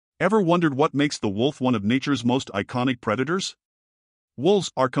Ever wondered what makes the wolf one of nature's most iconic predators?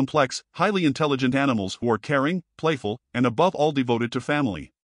 Wolves are complex, highly intelligent animals who are caring, playful, and above all devoted to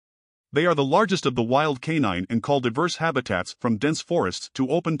family. They are the largest of the wild canine and call diverse habitats from dense forests to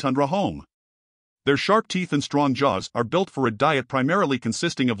open tundra home. Their sharp teeth and strong jaws are built for a diet primarily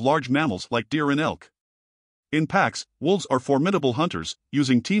consisting of large mammals like deer and elk. In packs, wolves are formidable hunters,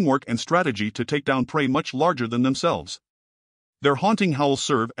 using teamwork and strategy to take down prey much larger than themselves. Their haunting howls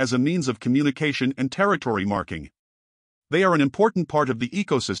serve as a means of communication and territory marking. They are an important part of the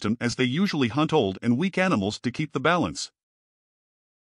ecosystem as they usually hunt old and weak animals to keep the balance.